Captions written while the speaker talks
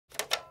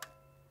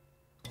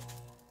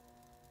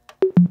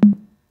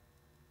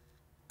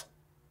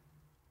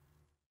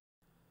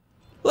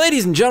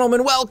Ladies and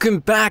gentlemen, welcome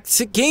back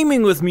to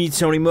Gaming with me,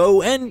 Tony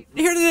Mo, and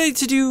here today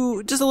to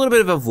do just a little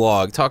bit of a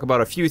vlog, talk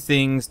about a few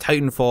things,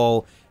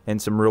 Titanfall,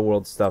 and some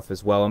real-world stuff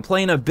as well. I'm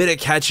playing a bit of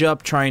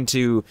catch-up, trying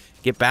to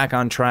get back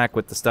on track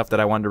with the stuff that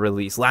I wanted to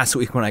release last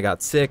week when I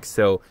got sick,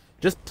 so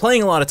just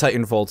playing a lot of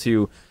Titanfall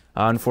too.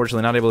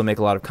 Unfortunately, not able to make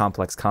a lot of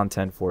complex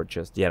content for it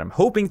just yet. I'm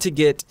hoping to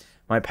get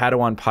my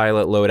Padawan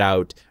pilot load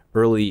out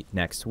early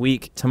next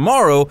week.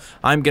 Tomorrow,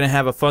 I'm going to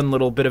have a fun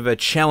little bit of a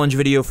challenge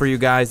video for you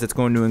guys that's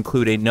going to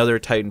include another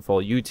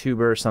Titanfall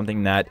YouTuber,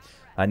 something that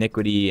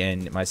Iniquity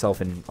and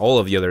myself and all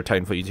of the other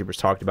Titanfall YouTubers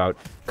talked about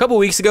a couple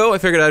weeks ago. I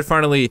figured I'd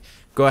finally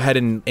go ahead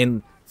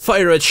and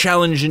fire a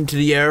challenge into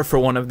the air for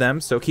one of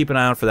them, so keep an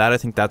eye out for that. I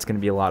think that's going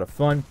to be a lot of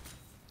fun.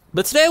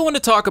 But today I want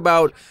to talk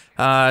about,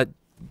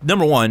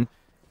 number one,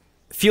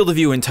 field of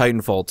view in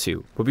Titanfall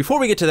 2. But before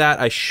we get to that,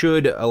 I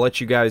should let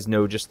you guys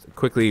know, just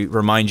quickly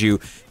remind you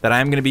that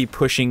I'm going to be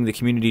pushing the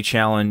community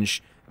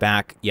challenge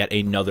back yet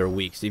another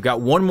week. So you've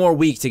got one more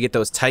week to get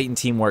those Titan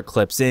teamwork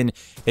clips in.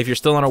 If you're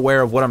still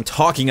unaware of what I'm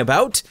talking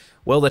about,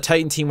 well, the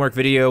Titan teamwork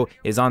video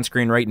is on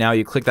screen right now.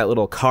 You click that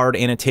little card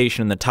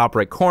annotation in the top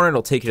right corner.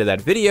 It'll take you to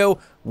that video.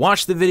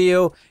 Watch the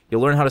video.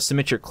 You'll learn how to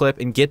submit your clip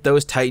and get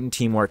those Titan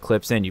teamwork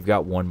clips in. You've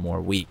got one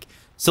more week.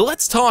 So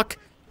let's talk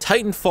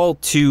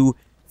Titanfall 2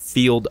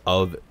 field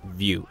of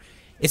view.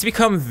 It's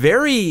become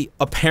very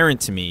apparent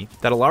to me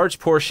that a large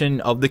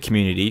portion of the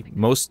community,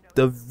 most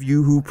of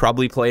you who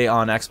probably play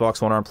on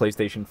Xbox One or on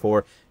PlayStation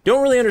 4,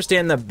 don't really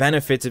understand the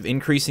benefits of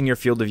increasing your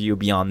field of view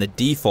beyond the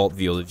default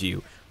field of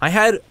view. I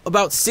had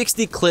about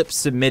 60 clips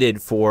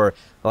submitted for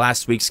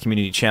last week's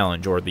community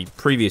challenge, or the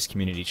previous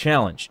community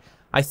challenge.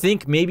 I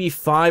think maybe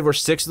 5 or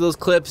 6 of those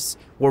clips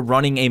were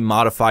running a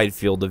modified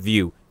field of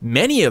view.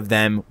 Many of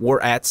them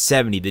were at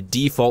 70, the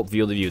default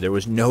field of view. There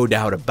was no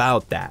doubt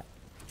about that.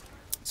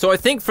 So I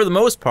think for the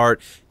most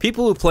part,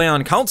 people who play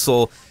on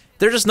console,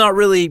 they're just not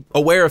really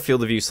aware of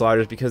field of view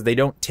sliders because they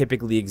don't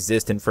typically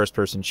exist in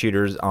first-person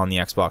shooters on the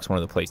Xbox One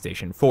or the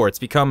PlayStation 4. It's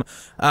become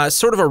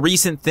sort of a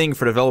recent thing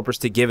for developers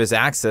to give us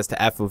access to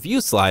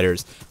FOV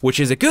sliders, which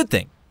is a good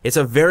thing. It's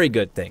a very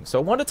good thing. So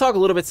I want to talk a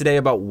little bit today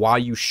about why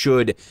you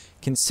should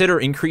consider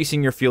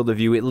increasing your field of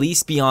view at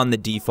least beyond the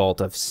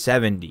default of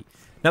 70.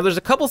 Now, there's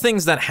a couple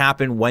things that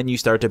happen when you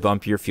start to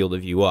bump your field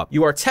of view up.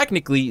 You are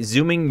technically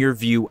zooming your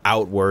view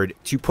outward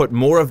to put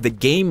more of the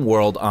game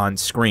world on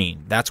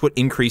screen. That's what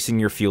increasing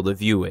your field of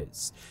view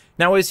is.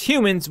 Now, as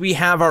humans, we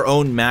have our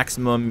own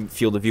maximum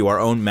field of view, our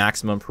own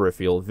maximum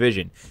peripheral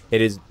vision.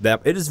 It is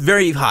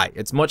very high.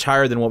 It's much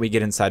higher than what we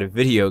get inside of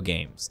video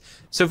games.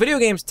 So video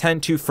games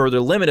tend to further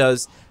limit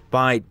us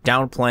by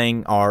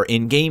downplaying our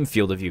in-game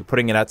field of view,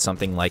 putting it at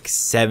something like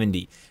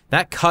 70.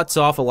 That cuts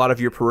off a lot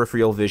of your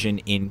peripheral vision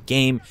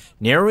in-game,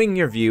 narrowing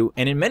your view,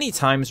 and in many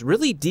times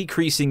really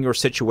decreasing your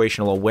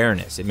situational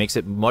awareness. It makes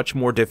it much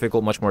more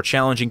difficult, much more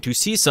challenging to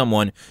see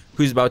someone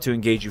who's about to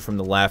engage you from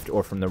the left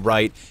or from the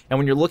right. And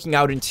when you're looking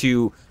out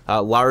into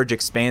large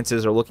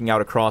expanses or looking out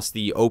across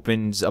the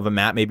opens of a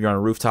map, maybe you're on a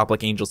rooftop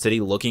like Angel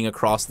City, looking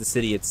across the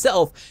city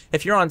itself,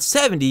 if you're on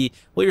 70,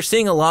 well, you're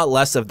seeing a lot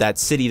less of that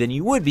city than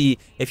you would be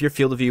if your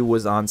field of view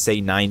was on, say,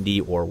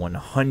 90 or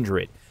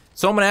 100.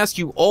 So I'm going to ask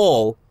you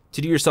all to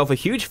do yourself a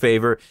huge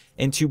favor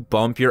and to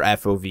bump your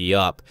FOV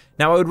up.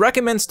 Now, I would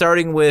recommend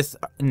starting with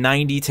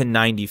 90 to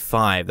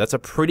 95. That's a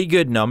pretty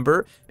good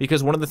number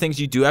because one of the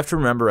things you do have to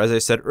remember, as I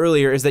said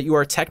earlier, is that you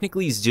are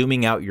technically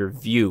zooming out your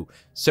view.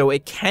 So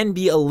it can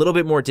be a little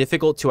bit more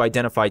difficult to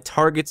identify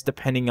targets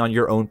depending on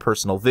your own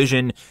personal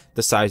vision,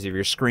 the size of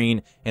your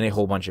screen, and a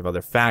whole bunch of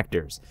other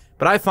factors.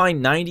 But I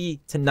find 90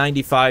 to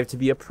 95 to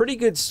be a pretty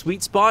good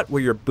sweet spot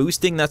where you're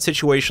boosting that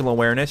situational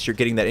awareness, you're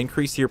getting that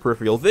increase to your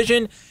peripheral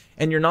vision,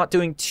 and you're not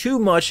doing too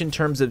much in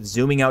terms of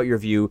zooming out your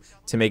view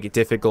to make it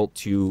difficult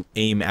to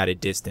aim at a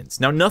distance.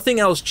 Now, nothing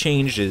else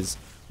changes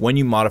when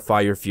you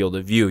modify your field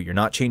of view. You're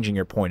not changing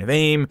your point of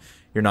aim.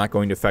 You're not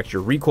going to affect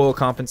your recoil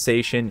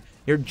compensation.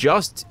 You're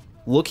just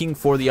looking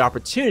for the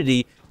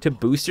opportunity to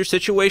boost your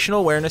situational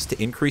awareness,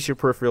 to increase your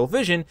peripheral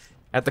vision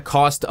at the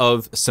cost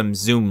of some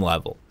zoom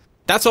level.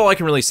 That's all I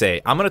can really say.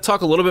 I'm going to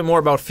talk a little bit more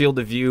about field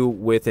of view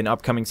with an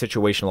upcoming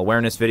situational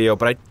awareness video,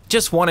 but I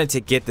just wanted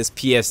to get this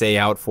PSA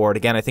out for it.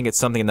 Again, I think it's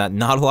something that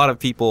not a lot of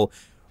people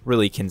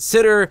really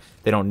consider.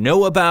 They don't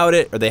know about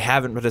it, or they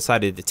haven't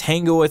decided to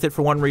tango with it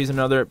for one reason or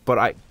another, but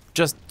I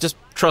just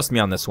trust me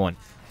on this one.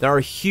 There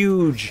are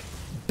huge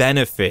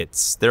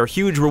benefits. There are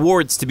huge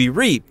rewards to be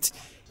reaped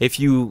if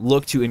you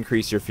look to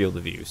increase your field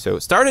of view. So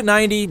start at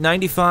 90,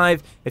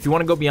 95. If you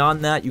want to go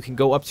beyond that, you can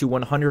go up to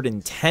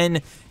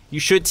 110. You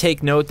should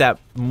take note that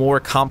more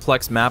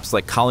complex maps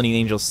like Colony and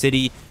Angel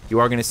City, you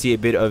are going to see a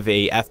bit of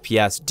a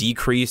FPS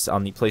decrease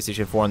on the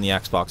PlayStation 4 and the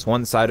Xbox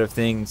One side of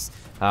things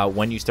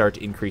when you start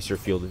to increase your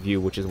field of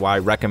view, which is why I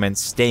recommend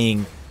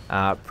staying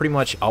pretty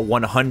much a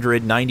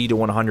 100, 90 to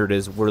 100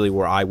 is really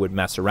where I would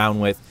mess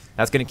around with.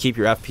 That's going to keep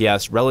your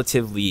FPS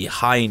relatively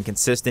high and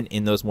consistent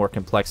in those more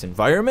complex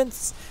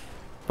environments,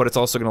 but it's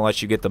also going to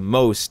let you get the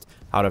most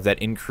out of that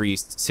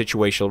increased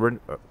situational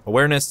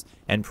awareness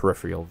and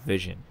peripheral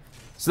vision.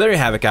 So there you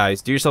have it,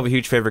 guys. Do yourself a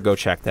huge favor, go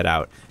check that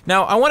out.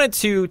 Now, I wanted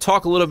to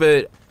talk a little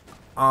bit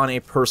on a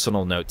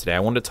personal note today.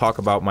 I wanted to talk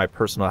about my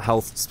personal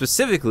health,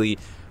 specifically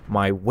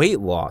my weight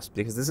loss,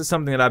 because this is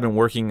something that I've been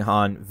working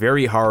on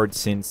very hard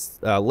since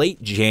late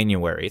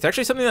January. It's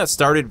actually something that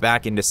started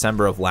back in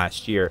December of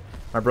last year.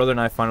 My brother and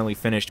I finally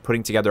finished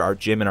putting together our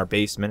gym in our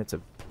basement. It's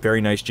a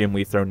very nice gym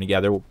we've thrown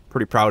together. We're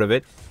pretty proud of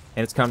it,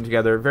 and it's come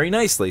together very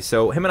nicely.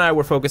 So him and I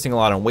were focusing a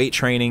lot on weight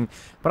training,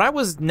 but I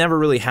was never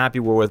really happy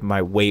where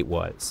my weight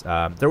was.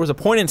 There was a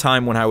point in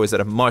time when I was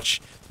at a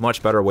much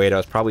better weight. I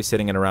was probably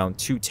sitting at around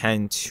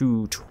 210,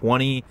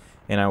 220,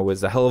 and I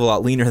was a hell of a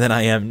lot leaner than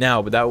I am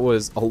now, but that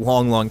was a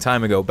long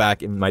time ago,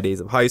 back in my days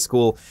of high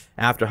school.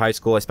 After high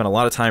school, I spent a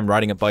lot of time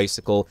riding a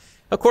bicycle.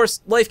 Of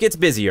course, life gets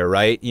busier,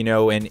 right? You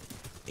know, and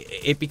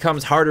it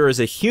becomes harder as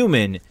a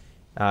human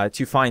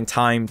to find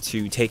time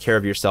to take care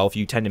of yourself.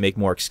 You tend to make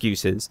more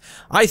excuses.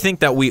 I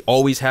think that we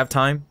always have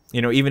time.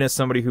 You know, even as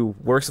somebody who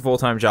works a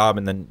full-time job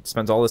and then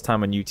spends all this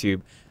time on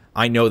YouTube,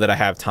 I know that I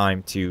have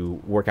time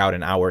to work out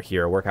an hour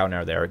here, work out an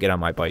hour there, or get on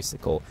my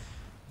bicycle.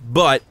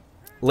 But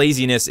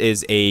laziness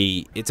is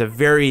a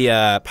very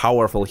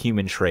powerful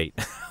human trait,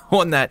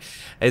 one that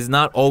is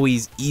not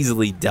always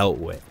easily dealt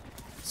with.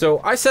 So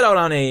I set out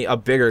on a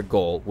bigger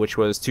goal, which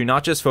was to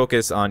not just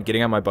focus on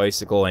getting on my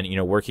bicycle and, you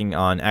know, working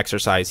on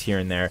exercise here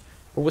and there,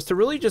 but was to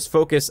really just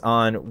focus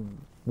on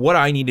what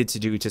I needed to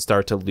do to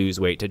start to lose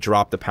weight, to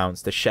drop the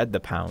pounds, to shed the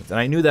pounds.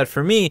 And I knew that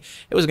for me,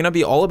 it was going to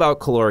be all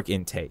about caloric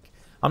intake.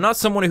 I'm not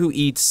someone who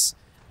eats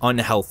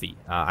unhealthy.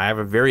 I have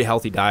a very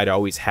healthy diet. I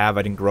always have.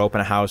 I didn't grow up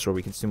in a house where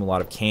we consume a lot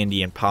of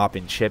candy and pop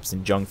and chips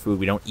and junk food.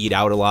 We don't eat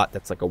out a lot.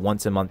 That's like a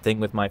once-a-month thing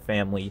with my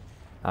family.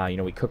 You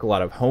know, we cook a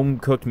lot of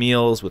home-cooked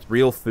meals with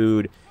real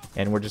food,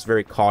 and we're just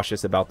very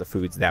cautious about the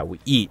foods that we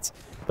eat.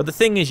 But the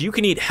thing is, you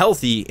can eat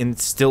healthy and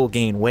still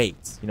gain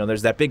weight. You know,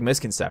 there's that big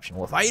misconception.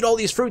 Well, if I eat all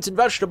these fruits and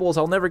vegetables,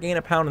 I'll never gain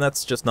a pound, and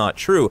that's just not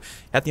true.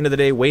 At the end of the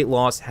day, weight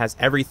loss has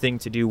everything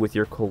to do with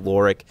your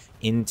caloric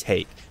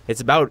intake.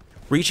 It's about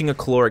reaching a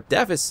caloric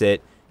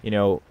deficit. You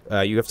know,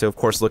 you have to, of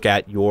course, look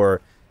at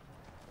your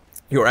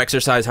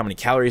exercise. How many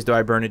calories do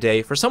I burn a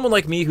day? For someone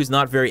like me who's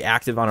not very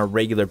active on a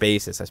regular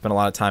basis, I spend a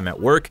lot of time at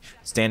work,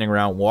 standing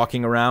around,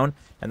 walking around,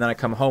 and then I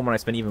come home and I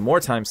spend even more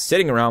time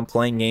sitting around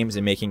playing games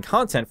and making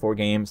content for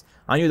games.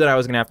 I knew that I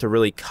was going to have to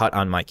really cut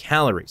on my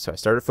calories. So I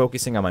started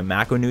focusing on my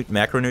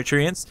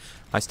macronutrients.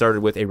 I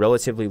started with a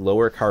relatively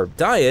lower carb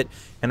diet,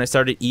 and I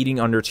started eating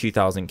under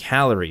 2,000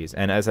 calories.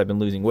 And as I've been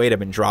losing weight, I've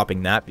been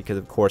dropping that because,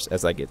 of course,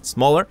 as I get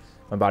smaller,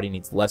 my body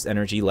needs less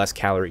energy, less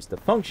calories to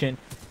function.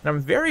 And I'm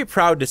very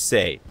proud to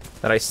say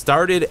that I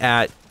started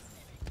at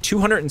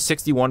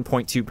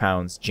 261.2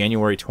 pounds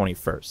January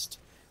 21st.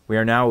 We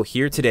are now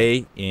here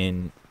today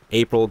in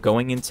April,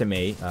 going into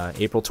May,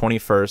 April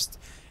 21st,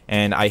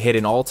 and I hit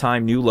an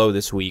all-time new low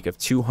this week of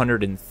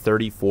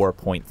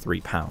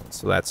 234.3 pounds.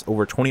 So that's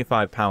over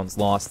 25 pounds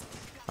lost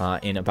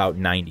in about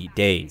 90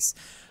 days.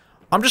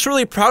 I'm just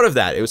really proud of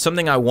that. It was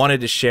something I wanted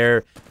to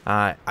share.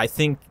 I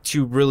think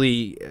to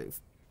really,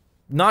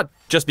 not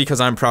just because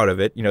I'm proud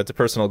of it, you know, it's a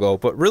personal goal,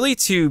 but really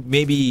to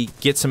maybe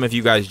get some of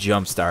you guys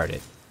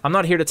jump-started. I'm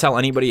not here to tell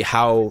anybody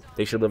how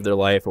they should live their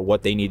life or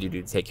what they need to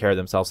do to take care of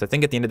themselves. I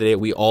think at the end of the day,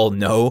 we all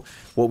know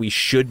what we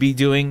should be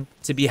doing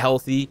to be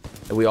healthy.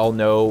 And we all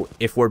know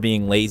if we're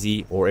being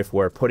lazy or if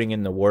we're putting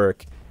in the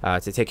work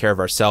to take care of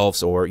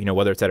ourselves, or, you know,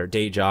 whether it's at our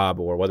day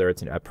job or whether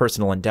it's a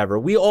personal endeavor.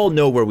 We all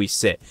know where we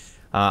sit.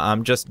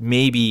 I'm just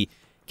maybe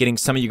getting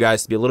some of you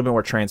guys to be a little bit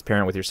more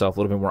transparent with yourself, a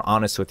little bit more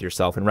honest with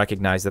yourself, and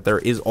recognize that there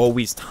is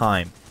always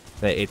time,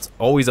 that it's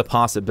always a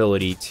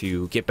possibility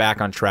to get back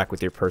on track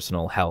with your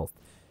personal health.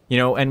 You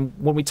know, and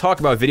when we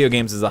talk about video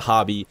games as a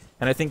hobby,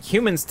 and I think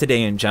humans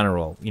today in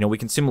general, you know, we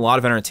consume a lot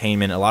of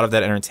entertainment. A lot of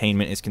that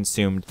entertainment is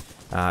consumed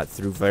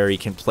through very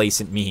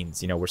complacent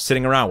means. You know, we're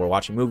sitting around, we're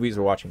watching movies,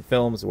 we're watching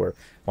films, we're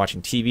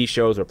watching TV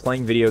shows, we're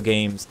playing video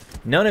games.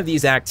 None of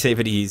these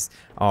activities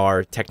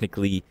are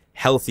technically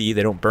healthy.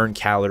 They don't burn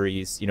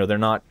calories. You know, they're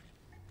not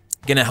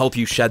going to help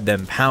you shed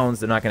them pounds.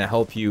 They're not going to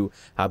help you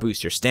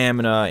boost your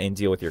stamina and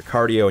deal with your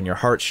cardio and your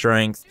heart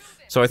strength.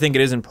 So I think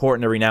it is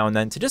important every now and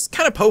then to just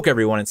kind of poke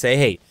everyone and say,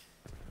 hey,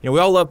 you know, we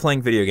all love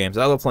playing video games.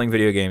 I love playing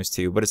video games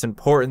too, but it's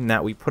important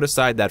that we put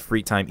aside that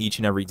free time each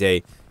and every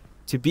day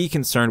to be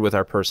concerned with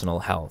our personal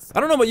health. I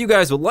don't know about you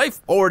guys, but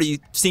life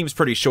already seems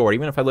pretty short.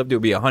 Even if I live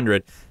to be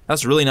 100,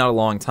 that's really not a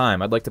long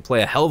time. I'd like to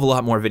play a hell of a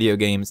lot more video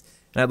games,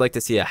 and I'd like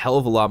to see a hell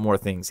of a lot more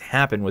things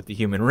happen with the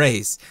human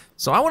race.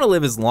 So I want to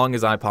live as long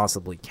as I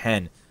possibly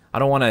can. I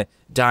don't want to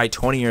die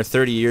 20 or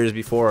 30 years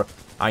before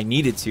I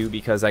needed to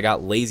because I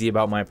got lazy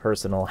about my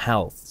personal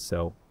health.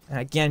 So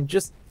again,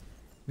 just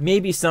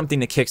maybe something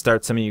to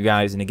kickstart some of you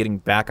guys into getting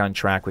back on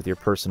track with your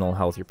personal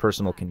health, your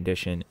personal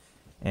condition.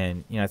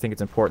 And, you know, I think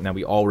it's important that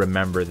we all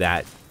remember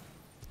that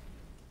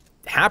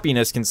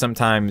happiness can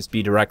sometimes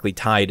be directly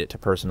tied to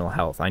personal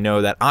health. I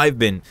know that I've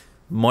been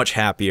much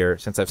happier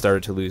since I've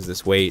started to lose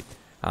this weight.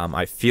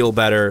 I feel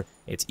better.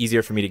 It's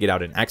easier for me to get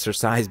out and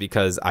exercise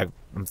because I'm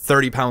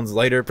 30 pounds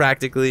lighter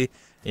practically.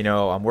 you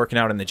know, I'm working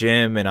out in the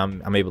gym and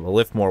I'm able to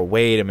lift more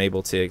weight. I'm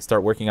able to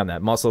start working on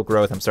that muscle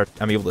growth.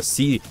 I'm able to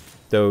see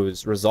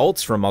those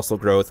results from muscle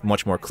growth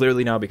much more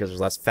clearly now because there's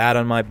less fat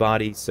on my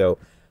body. So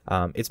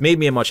it's made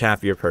me a much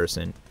happier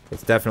person.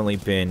 It's definitely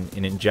been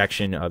an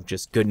injection of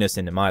just goodness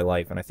into my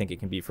life, and I think it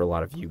can be for a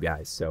lot of you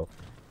guys. So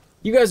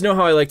you guys know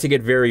how I like to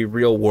get very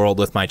real world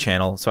with my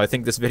channel, so I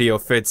think this video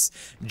fits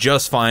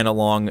just fine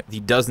along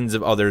the dozens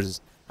of others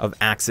of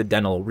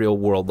accidental real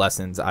world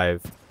lessons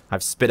I've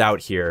spit out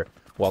here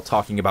while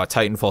talking about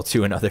Titanfall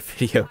 2 and other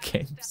video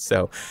games.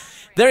 So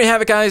there you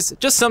have it, guys.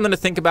 Just something to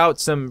think about,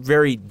 some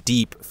very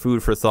deep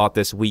food for thought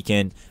this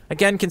weekend.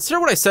 Again, consider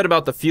what I said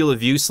about the field of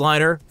view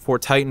slider for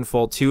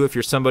Titanfall 2. If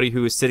you're somebody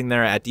who is sitting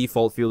there at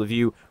default field of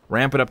view,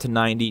 ramp it up to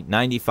 90,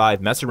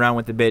 95, mess around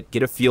with it a bit,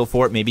 get a feel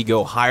for it, maybe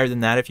go higher than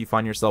that if you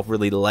find yourself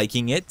really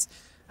liking it.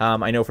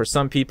 I know for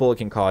some people it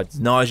can cause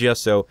nausea,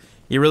 so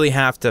you really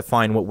have to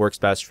find what works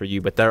best for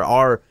you, but there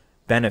are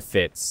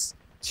benefits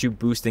to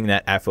boosting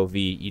that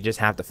FOV. You just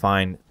have to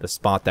find the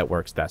spot that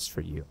works best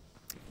for you.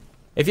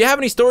 If you have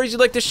any stories you'd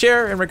like to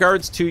share in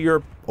regards to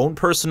your own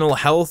personal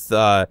health,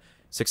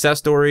 success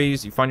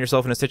stories, you find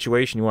yourself in a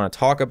situation, you want to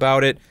talk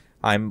about it,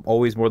 I'm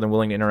always more than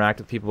willing to interact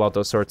with people about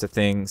those sorts of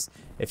things.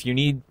 If you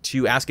need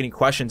to ask any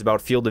questions about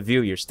field of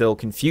view, you're still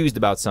confused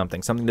about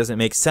something doesn't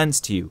make sense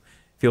to you,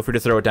 feel free to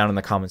throw it down in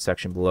the comment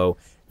section below.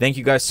 Thank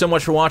you guys so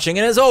much for watching,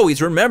 and as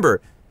always, remember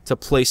to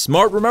play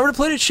smart, remember to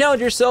play to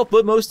challenge yourself,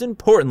 but most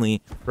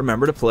importantly,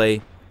 remember to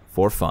play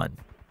for fun.